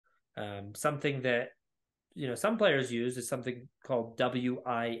Something that, some players use is something called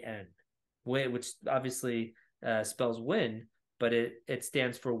WIN, which obviously spells win, but it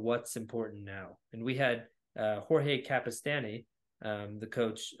stands for what's important now. And we had Jorge Capistani, the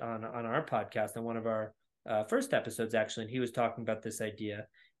coach, on our podcast on one of our first episodes, actually, and he was talking about this idea.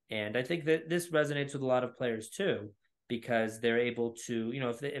 And I think that this resonates with a lot of players too, because they're able to,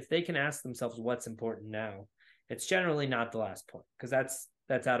 if they can ask themselves what's important now, it's generally not the last point, because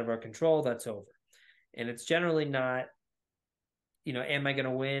that's out of our control. That's over. And it's generally not, am I going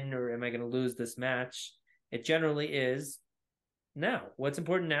to win or am I going to lose this match? It generally is now. What's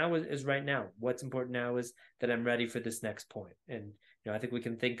important now is right now. What's important now is that I'm ready for this next point. And, I think we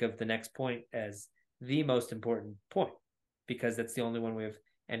can think of the next point as the most important point, because that's the only one we have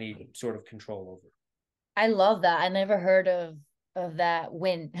any sort of control over. I love that. I never heard of that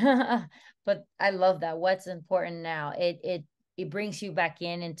win. But I love that. What's important now? It brings you back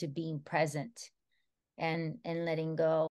into being present and letting go.